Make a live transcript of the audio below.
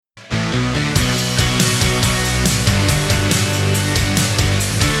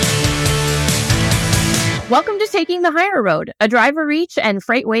Welcome to Taking the Higher Road, a Driver Reach and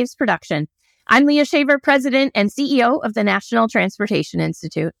Freight Waves production. I'm Leah Shaver, President and CEO of the National Transportation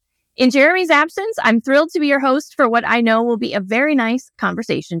Institute. In Jeremy's absence, I'm thrilled to be your host for what I know will be a very nice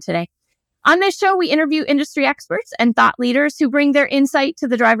conversation today. On this show, we interview industry experts and thought leaders who bring their insight to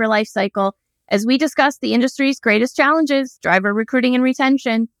the driver life cycle as we discuss the industry's greatest challenges, driver recruiting and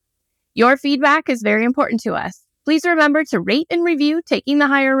retention. Your feedback is very important to us. Please remember to rate and review Taking the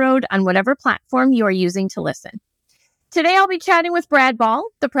Higher Road on whatever platform you are using to listen. Today, I'll be chatting with Brad Ball,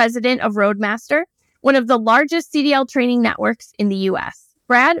 the president of Roadmaster, one of the largest CDL training networks in the U.S.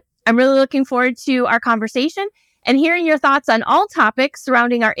 Brad, I'm really looking forward to our conversation and hearing your thoughts on all topics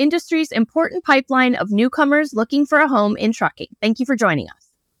surrounding our industry's important pipeline of newcomers looking for a home in trucking. Thank you for joining us.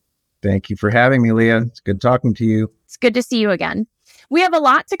 Thank you for having me, Leah. It's good talking to you. It's good to see you again. We have a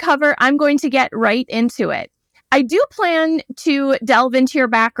lot to cover. I'm going to get right into it. I do plan to delve into your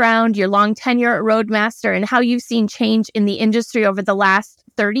background, your long tenure at Roadmaster, and how you've seen change in the industry over the last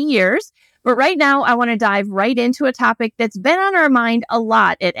 30 years. But right now, I want to dive right into a topic that's been on our mind a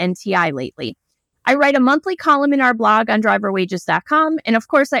lot at NTI lately. I write a monthly column in our blog on driverwages.com. And of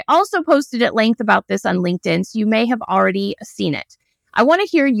course, I also posted at length about this on LinkedIn, so you may have already seen it. I want to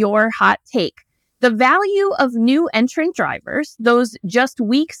hear your hot take. The value of new entrant drivers, those just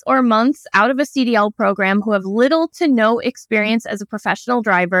weeks or months out of a CDL program who have little to no experience as a professional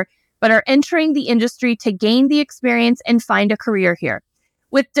driver, but are entering the industry to gain the experience and find a career here.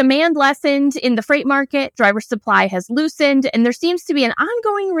 With demand lessened in the freight market, driver supply has loosened, and there seems to be an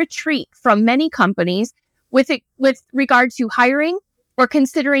ongoing retreat from many companies with regard to hiring or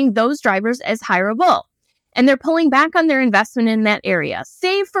considering those drivers as hireable. And they're pulling back on their investment in that area,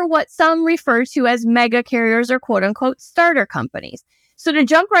 save for what some refer to as mega carriers or quote-unquote starter companies. So to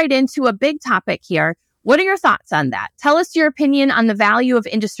jump right into a big topic here, what are your thoughts on that? Tell us your opinion on the value of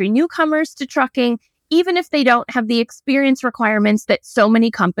industry newcomers to trucking, even if they don't have the experience requirements that so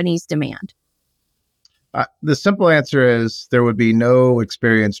many companies demand. The simple answer is there would be no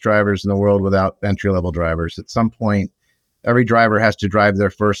experienced drivers in the world without entry-level drivers. At some point, every driver has to drive their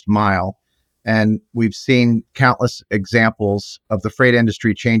first mile. And we've seen countless examples of the freight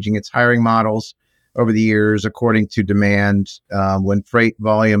industry changing its hiring models over the years according to demand. When freight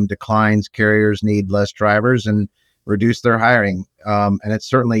volume declines, carriers need less drivers and reduce their hiring. And it's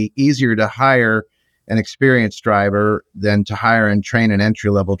certainly easier to hire an experienced driver than to hire and train an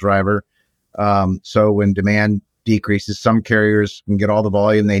entry-level driver. So when demand decreases, some carriers can get all the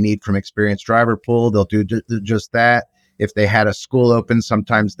volume they need from experienced driver pool. They'll do just that. If they had a school open,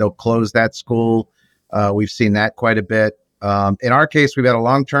 sometimes they'll close that school. We've seen that quite a bit. In our case, we've had a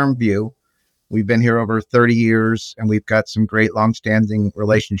long-term view. We've been here over 30 years, and we've got some great long-standing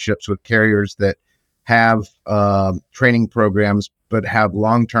relationships with carriers that have training programs, but have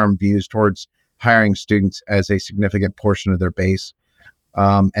long-term views towards hiring students as a significant portion of their base.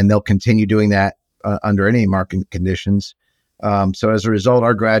 And they'll continue doing that under any market conditions. So as a result,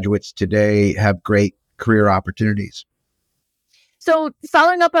 our graduates today have great career opportunities. So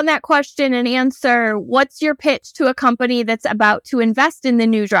following up on that question and answer, what's your pitch to a company that's about to invest in the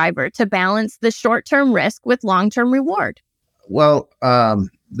new driver to balance the short-term risk with long-term reward? Well,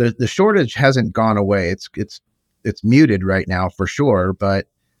 the shortage hasn't gone away. It's muted right now for sure, but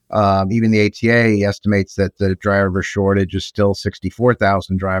even the ATA estimates that the driver shortage is still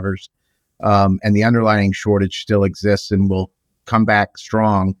 64,000 drivers, and the underlying shortage still exists and will come back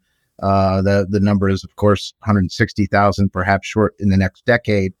strong. The number is, of course, 160,000, perhaps short in the next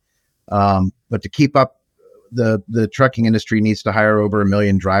decade. But to keep up, the trucking industry needs to hire over 1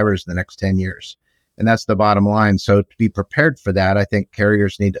 million drivers in the next 10 years. And that's the bottom line. So to be prepared for that, I think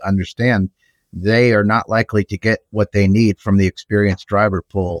carriers need to understand they are not likely to get what they need from the experienced driver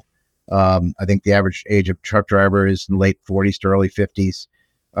pool. I think the average age of truck driver is in late 40s to early 50s.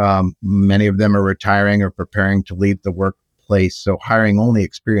 Many of them are retiring or preparing to leave the workplace. So hiring only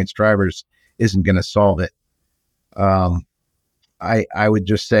experienced drivers isn't going to solve it. I would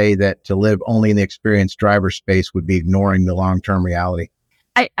just say that to live only in the experienced driver space would be ignoring the long-term reality.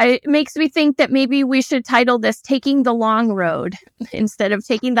 It makes me think that maybe we should title this Taking the Long Road instead of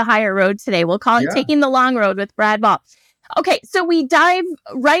Taking the Higher Road today. We'll call it Taking the Long Road with Brad Ball. Okay, so we dive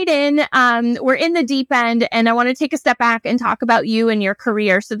right in. We're in the deep end, and I want to take a step back and talk about you and your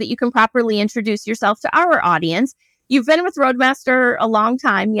career so that you can properly introduce yourself to our audience. You've been with Roadmaster a long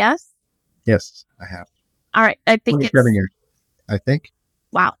time, yes? Yes, I have. All right. I think 27 years, I think.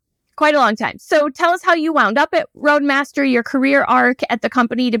 Wow. Quite a long time. So tell us how you wound up at Roadmaster, your career arc at the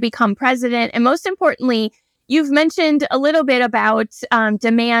company to become president. And most importantly, you've mentioned a little bit about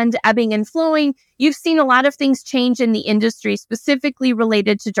demand ebbing and flowing. You've seen a lot of things change in the industry, specifically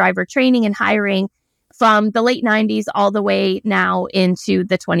related to driver training and hiring. from the late 90s all the way now into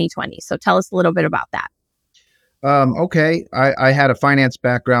the 2020s. So tell us a little bit about that. Okay. I had a finance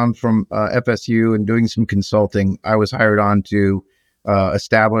background from FSU and doing some consulting. I was hired on to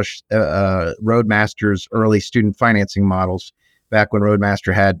establish Roadmaster's early student financing models back when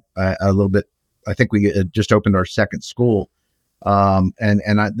Roadmaster had a little bit. I think we had just opened our second school.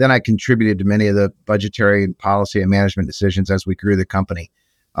 Then I contributed to many of the budgetary and policy and management decisions as we grew the company.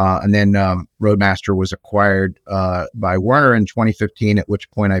 And then Roadmaster was acquired by Werner in 2015, at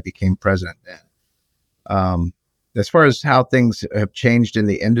which point I became president then. As far as how things have changed in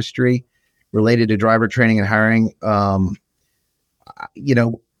the industry related to driver training and hiring, I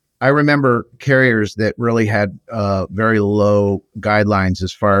remember carriers that really had very low guidelines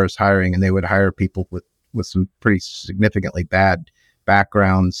as far as hiring, and they would hire people with some pretty significantly bad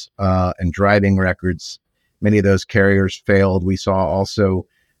backgrounds and driving records. Many of those carriers failed. We saw also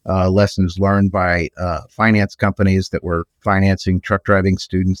lessons learned by finance companies that were financing truck driving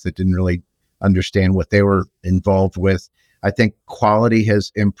students that didn't really understand what they were involved with. I think quality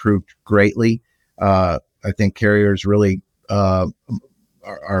has improved greatly. I think carriers really are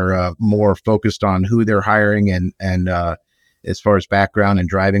more focused on who they're hiring and as far as background and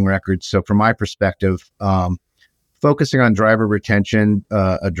driving records. So from my perspective, focusing on driver retention,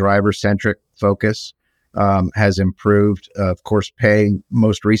 a driver-centric focus has improved. Of course, pay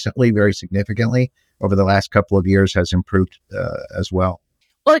most recently very significantly over the last couple of years has improved as well.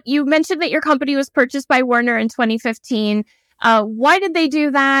 Well, you mentioned that your company was purchased by Werner in 2015. Why did they do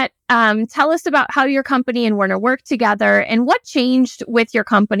that? Tell us about how your company and Werner worked together and what changed with your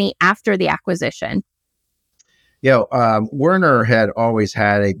company after the acquisition. Werner had always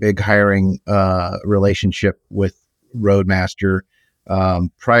had a big hiring relationship with Roadmaster.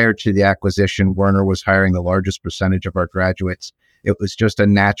 Prior to the acquisition, Werner was hiring the largest percentage of our graduates. It was just a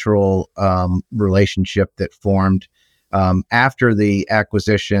natural relationship that formed. After the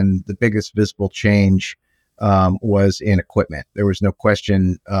acquisition, the biggest visible change was in equipment. There was no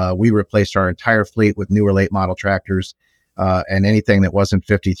question. We replaced our entire fleet with newer late model tractors, and anything that wasn't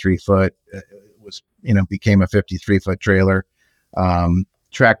 53 foot became a 53-foot trailer.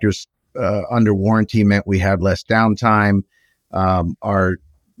 Tractors under warranty meant we had less downtime.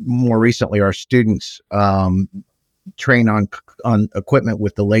 More recently, our students train on equipment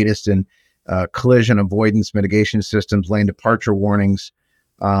with the latest in collision avoidance mitigation systems, lane departure warnings.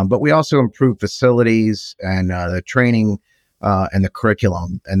 But we also improved facilities and the training and the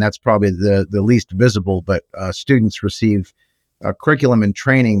curriculum. And that's probably the least visible, but students receive curriculum and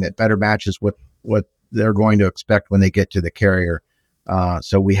training that better matches what they're going to expect when they get to the carrier.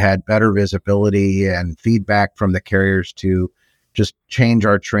 So we had better visibility and feedback from the carriers to just change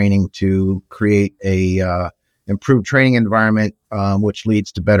our training to create a improved training environment, which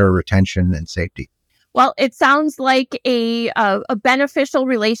leads to better retention and safety. Well, it sounds like a beneficial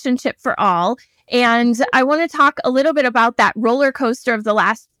relationship for all. And I want to talk a little bit about that roller coaster of the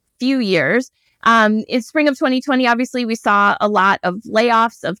last few years. In spring of 2020, obviously, we saw a lot of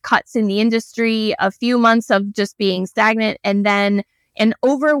layoffs, of cuts in the industry, a few months of just being stagnant, and then an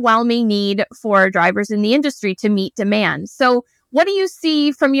overwhelming need for drivers in the industry to meet demand. So what do you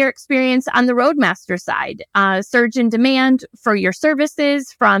see from your experience on the Roadmaster side? Surge in demand for your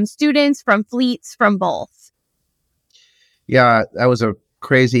services from students, from fleets, from both? Yeah, that was a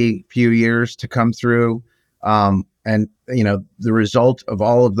crazy few years to come through. And, the result of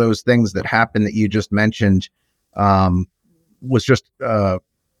all of those things that happened that you just mentioned was just a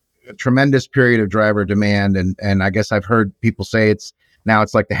tremendous period of driver demand. And I guess I've heard people say it's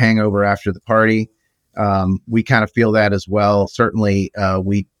like the hangover after the party. We kind of feel that as well. Certainly,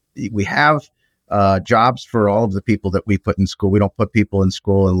 we have jobs for all of the people that we put in school. We don't put people in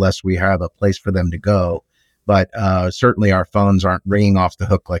school unless we have a place for them to go. But certainly our phones aren't ringing off the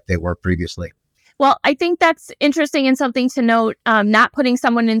hook like they were previously. Well, I think that's interesting and something to note, not putting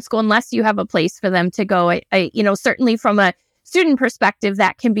someone in school unless you have a place for them to go. Certainly from a student perspective,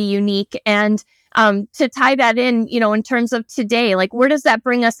 that can be unique. And to tie that in terms of today, like where does that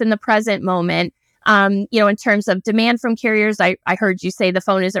bring us in the present moment? In terms of demand from carriers, I heard you say the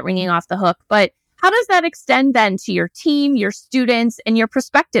phone isn't ringing off the hook, but how does that extend then to your team, your students, and your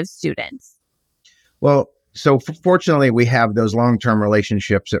prospective students? Well, so fortunately, we have those long-term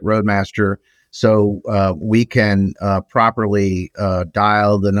relationships at Roadmaster. So we can properly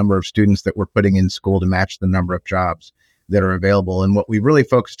dial the number of students that we're putting in school to match the number of jobs that are available. And what we really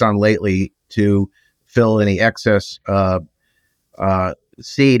focused on lately to fill any excess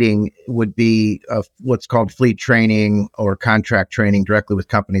seating would be what's called fleet training or contract training directly with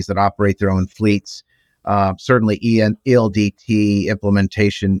companies that operate their own fleets. Certainly, ELDT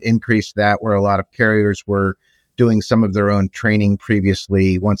implementation increased that, where a lot of carriers were doing some of their own training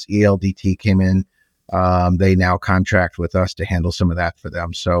previously. Once ELDT came in, they now contract with us to handle some of that for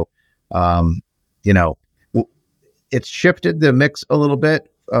them. So, you know, it's shifted the mix a little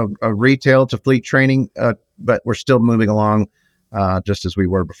bit of retail to fleet training, but we're still moving along just as we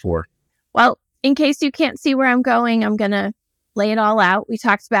were before. Well, in case you can't see where I'm going, I'm going to lay it all out. We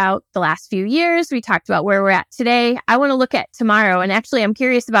talked about the last few years. We talked about where we're at today. I want to look at tomorrow. And actually, I'm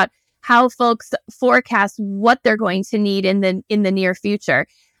curious about how folks forecast what they're going to need in the near future.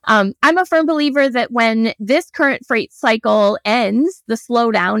 I'm a firm believer that when this current freight cycle ends, the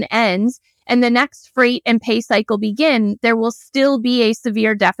slowdown ends, and the next freight and pay cycle begin, there will still be a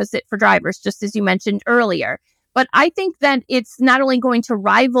severe deficit for drivers, just as you mentioned earlier. But I think that it's not only going to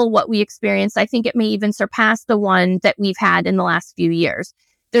rival what we experienced, I think it may even surpass the one that we've had in the last few years.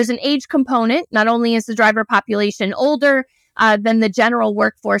 There's an age component. Not only is the driver population older than the general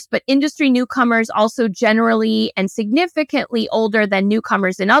workforce, but industry newcomers also generally and significantly older than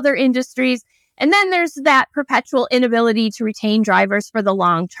newcomers in other industries. And then there's that perpetual inability to retain drivers for the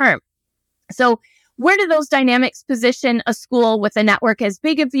long term. So where do those dynamics position a school with a network as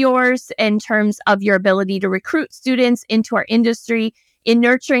big as yours in terms of your ability to recruit students into our industry, in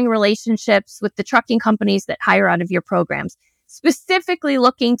nurturing relationships with the trucking companies that hire out of your programs, specifically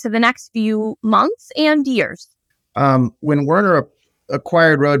looking to the next few months and years? When Werner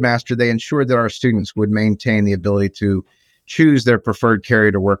acquired Roadmaster, they ensured that our students would maintain the ability to choose their preferred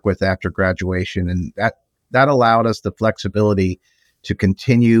carrier to work with after graduation. And that allowed us the flexibility to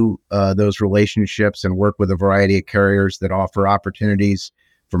continue those relationships and work with a variety of carriers that offer opportunities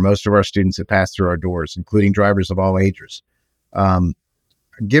for most of our students that pass through our doors, including drivers of all ages.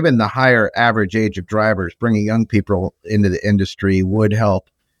 Given the higher average age of drivers, bringing young people into the industry would help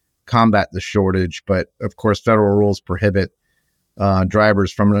combat the shortage. But of course, federal rules prohibit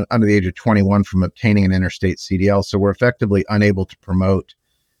drivers from under the age of 21 from obtaining an interstate CDL. So we're effectively unable to promote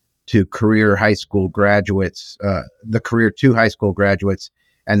to career high school graduates, the career to high school graduates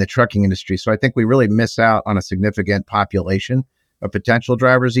and the trucking industry. So I think we really miss out on a significant population of potential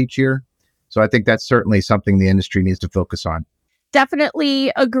drivers each year. So I think that's certainly something the industry needs to focus on.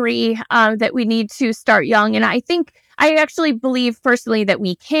 Definitely agree that we need to start young. And I actually believe personally that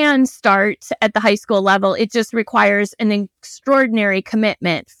we can start at the high school level. It just requires an extraordinary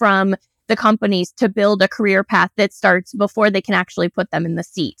commitment from the companies to build a career path that starts before they can actually put them in the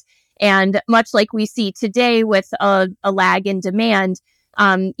seat. And much like we see today with a lag in demand,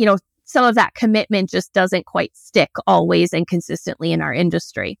 some of that commitment just doesn't quite stick always and consistently in our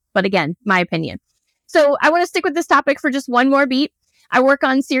industry. But again, my opinion. So I want to stick with this topic for just one more beat. I work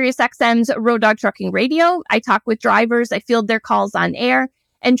on SiriusXM's Road Dog Trucking Radio. I talk with drivers. I field their calls on air.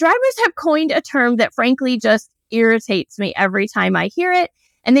 And drivers have coined a term that frankly just irritates me every time I hear it.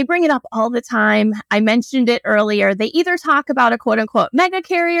 And they bring it up all the time. I mentioned it earlier. They either talk about a quote unquote mega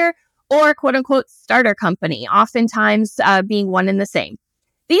carrier or quote unquote starter company, oftentimes being one and the same.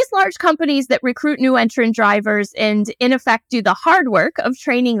 These large companies that recruit new entrant drivers and in effect do the hard work of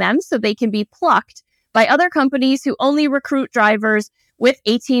training them so they can be plucked by other companies who only recruit drivers with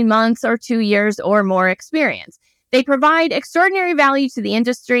 18 months or 2 years or more experience. They provide extraordinary value to the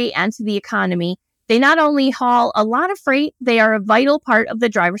industry and to the economy. They not only haul a lot of freight, they are a vital part of the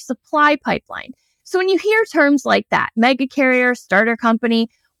driver supply pipeline. So when you hear terms like that, mega carrier, starter company,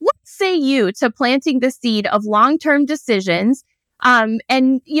 what say you to planting the seed of long-term decisions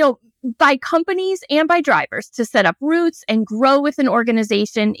by companies and by drivers to set up roots and grow with an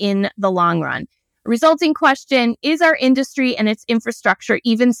organization in the long run? Resulting question, is our industry and its infrastructure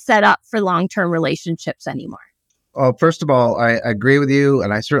even set up for long-term relationships anymore? Well, first of all, I agree with you,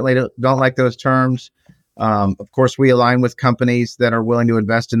 and I certainly don't like those terms. Of course, we align with companies that are willing to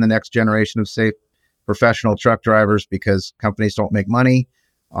invest in the next generation of safe professional truck drivers because companies don't make money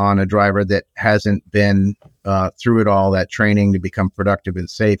on a driver that hasn't been through it all, that training to become productive and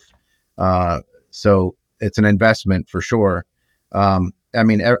safe. So it's an investment for sure.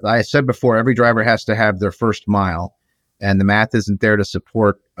 I said before, every driver has to have their first mile, and the math isn't there to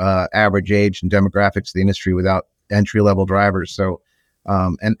support average age and demographics of the industry without entry-level drivers. So,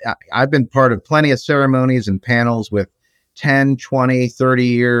 I've been part of plenty of ceremonies and panels with 10, 20,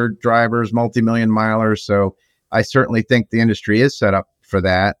 30-year drivers, multi-million milers. So I certainly think the industry is set up for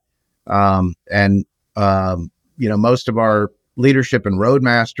that. Most of our leadership in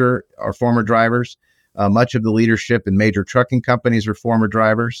Roadmaster are former drivers. Much of the leadership in major trucking companies are former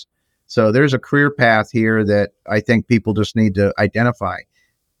drivers. So there's a career path here that I think people just need to identify.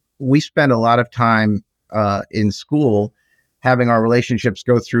 We spend a lot of time in school having our relationships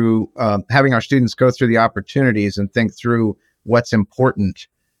go through, having our students go through the opportunities and think through what's important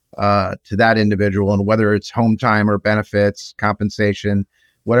to that individual, and whether it's home time or benefits, compensation,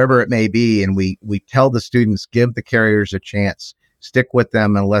 whatever it may be. And we tell the students, give the carriers a chance, stick with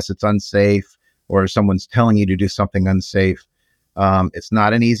them unless it's unsafe or someone's telling you to do something unsafe. It's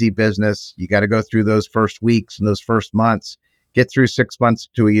not an easy business. You got to go through those first weeks and those first months, get through 6 months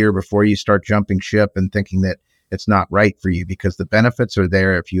to a year before you start jumping ship and thinking that it's not right for you, because the benefits are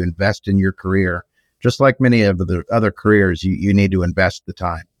there if you invest in your career. Just like many of the other careers, you need to invest the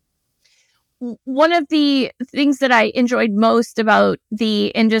time. One of the things that I enjoyed most about the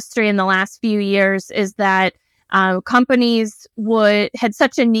industry in the last few years is that companies had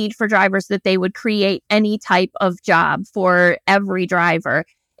such a need for drivers that they would create any type of job for every driver.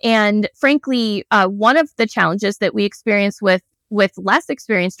 And frankly, one of the challenges that we experience with less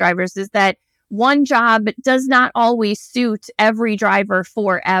experienced drivers is that one job does not always suit every driver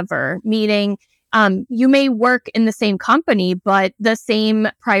forever, meaning you may work in the same company, but the same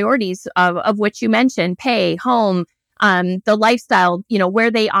priorities of which you mentioned, pay, home, the lifestyle,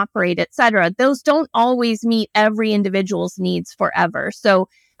 where they operate, et cetera, those don't always meet every individual's needs forever. So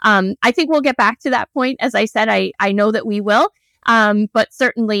I think we'll get back to that point. As I said, I know that we will, but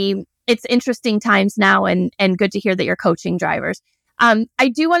certainly it's interesting times now, and good to hear that you're coaching drivers. I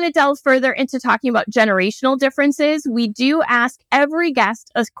do want to delve further into talking about generational differences. We do ask every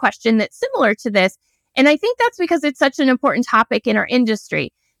guest a question that's similar to this, and I think that's because it's such an important topic in our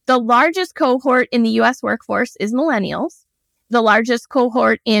industry. The largest cohort in the U.S. workforce is millennials. The largest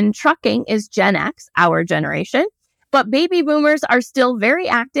cohort in trucking is Gen X, our generation. But baby boomers are still very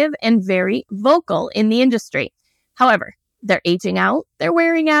active and very vocal in the industry. However, they're aging out, they're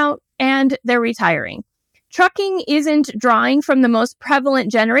wearing out, and they're retiring. Trucking isn't drawing from the most prevalent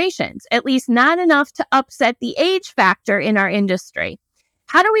generations, at least not enough to upset the age factor in our industry.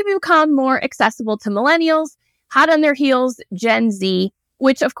 How do we become more accessible to millennials? Hot on their heels, Gen Z,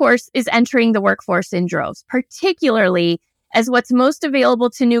 which of course is entering the workforce in droves, particularly as what's most available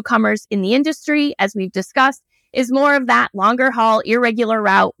to newcomers in the industry, as we've discussed, is more of that longer haul, irregular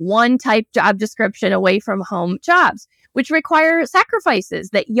route, one type job description away from home jobs, which require sacrifices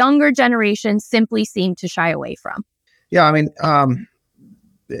that younger generations simply seem to shy away from. Yeah, I mean,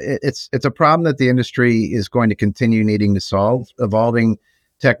 it's a problem that the industry is going to continue needing to solve. Evolving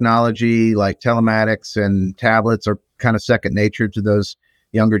technology like telematics and tablets are kind of second nature to those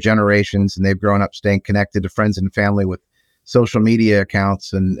younger generations, and they've grown up staying connected to friends and family with social media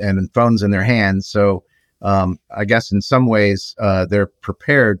accounts and phones in their hands. So I guess in some ways they're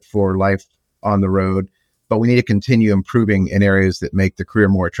prepared for life on the road, but we need to continue improving in areas that make the career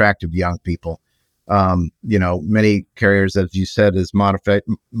more attractive to young people. Many carriers, as you said, is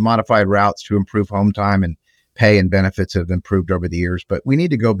modified routes to improve home time and pay and benefits have improved over the years, but we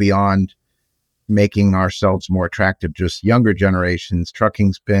need to go beyond making ourselves more attractive, just younger generations.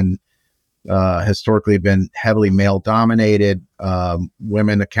 Trucking's been historically been heavily male dominated,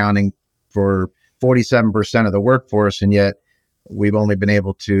 women accounting for 47% of the workforce, and yet we've only been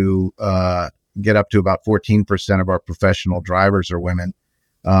able to get up to about 14% of our professional drivers are women.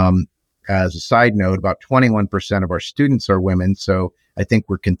 As a side note, about 21% of our students are women. So I think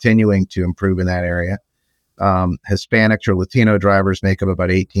we're continuing to improve in that area. Hispanics or Latino drivers make up about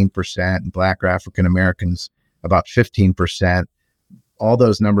 18%, and Black or African Americans about 15%. All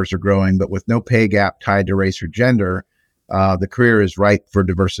those numbers are growing, but with no pay gap tied to race or gender, the career is ripe for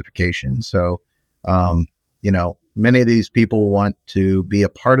diversification. So, many of these people want to be a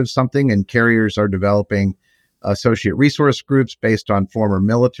part of something, and carriers are developing associate resource groups based on former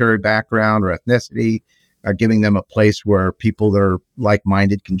military background or ethnicity, giving them a place where people that are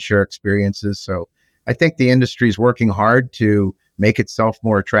like-minded can share experiences. So I think the industry is working hard to make itself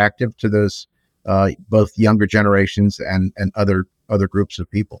more attractive to those both younger generations and other groups of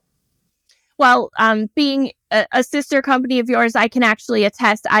people. Well, being a sister company of yours, I can actually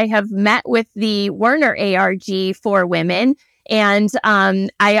attest. I have met with the Werner ARG for women. And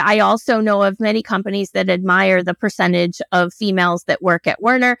I also know of many companies that admire the percentage of females that work at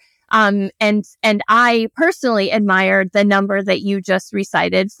Werner. And I personally admire the number that you just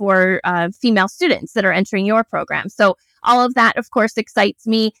recited for female students that are entering your program. So all of that, of course, excites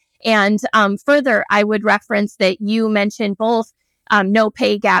me. And further, I would reference that you mentioned both no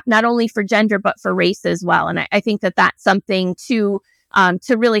pay gap, not only for gender, but for race as well. And I think that that's something to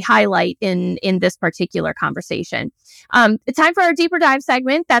really highlight in this particular conversation. It's time for our deeper dive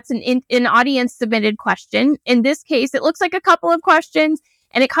segment. That's an audience submitted question. In this case, it looks like a couple of questions,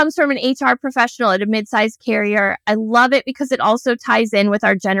 and it comes from an HR professional at a mid-sized carrier. I love it because it also ties in with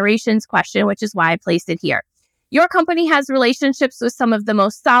our generations question, which is why I placed it here. Your company has relationships with some of the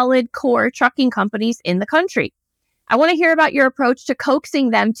most solid core trucking companies in the country. I want to hear about your approach to coaxing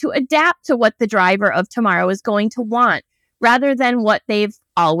them to adapt to what the driver of tomorrow is going to want, rather than what they've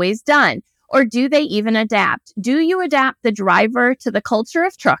always done. Or do they even adapt? Do you adapt the driver to the culture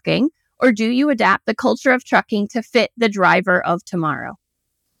of trucking, or do you adapt the culture of trucking to fit the driver of tomorrow?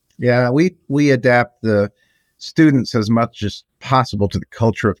 Yeah, we adapt the students as much as possible to the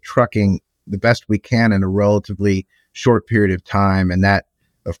culture of trucking the best we can in a relatively short period of time. And that,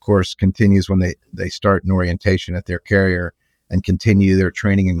 of course, continues when they start an orientation at their carrier and continue their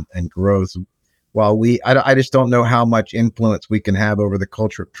training and growth. While I just don't know how much influence we can have over the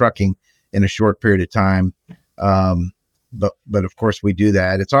culture of trucking in a short period of time. But of course we do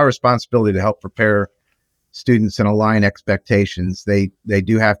that. It's our responsibility to help prepare students and align expectations. They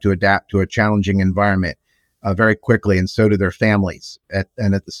do have to adapt to a challenging environment very quickly, and so do their families.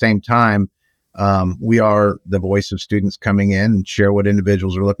 And at the same time, we are the voice of students coming in and share what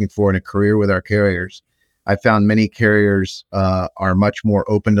individuals are looking for in a career with our carriers. I found many carriers are much more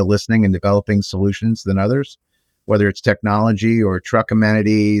open to listening and developing solutions than others, whether it's technology or truck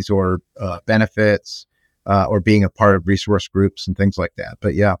amenities or benefits or being a part of resource groups and things like that.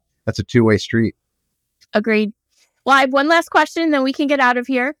 But yeah, that's a two-way street. Agreed. Well, I have one last question, then we can get out of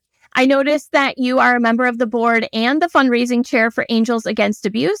here. I noticed that you are a member of the board and the fundraising chair for Angels Against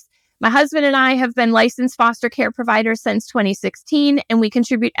Abuse. My husband and I have been licensed foster care providers since 2016, and we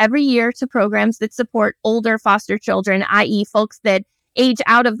contribute every year to programs that support older foster children, i.e. folks that age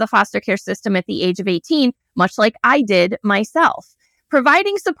out of the foster care system at the age of 18, much like I did myself.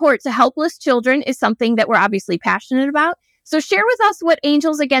 Providing support to helpless children is something that we're obviously passionate about. So share with us what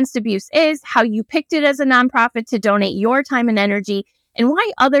Angels Against Abuse is, how you picked it as a nonprofit to donate your time and energy, and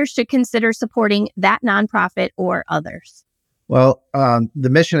why others should consider supporting that nonprofit or others. Well, the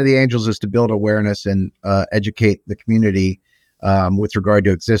mission of the Angels is to build awareness and educate the community with regard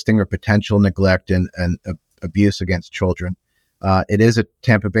to existing or potential neglect and abuse against children. It is a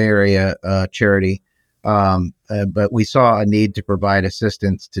Tampa Bay area charity, but we saw a need to provide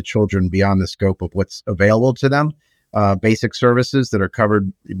assistance to children beyond the scope of what's available to them. Basic services that are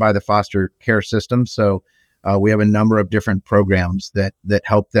covered by the foster care system. So we have a number of different programs that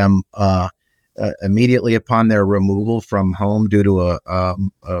help them immediately upon their removal from home due to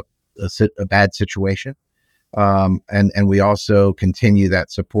a bad situation. And we also continue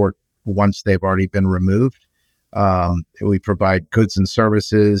that support once they've already been removed. We provide goods and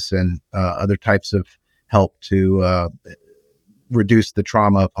services and other types of help to reduce the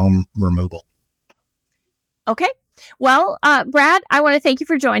trauma of home removal. Okay. Well, Brad, I want to thank you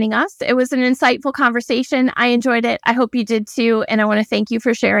for joining us. It was an insightful conversation. I enjoyed it. I hope you did too. And I want to thank you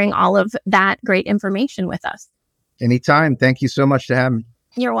for sharing all of that great information with us. Anytime. Thank you so much to have me.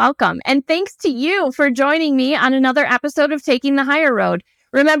 You're welcome. And thanks to you for joining me on another episode of Taking the Higher Road.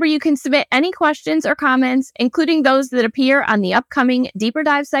 Remember, you can submit any questions or comments, including those that appear on the upcoming Deeper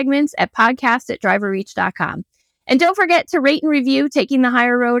Dive segments at podcast@driverreach.com. And don't forget to rate and review Taking the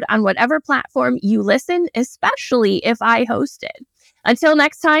Higher Road on whatever platform you listen, especially if I host it. Until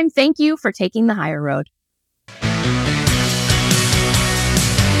next time, thank you for taking the higher road.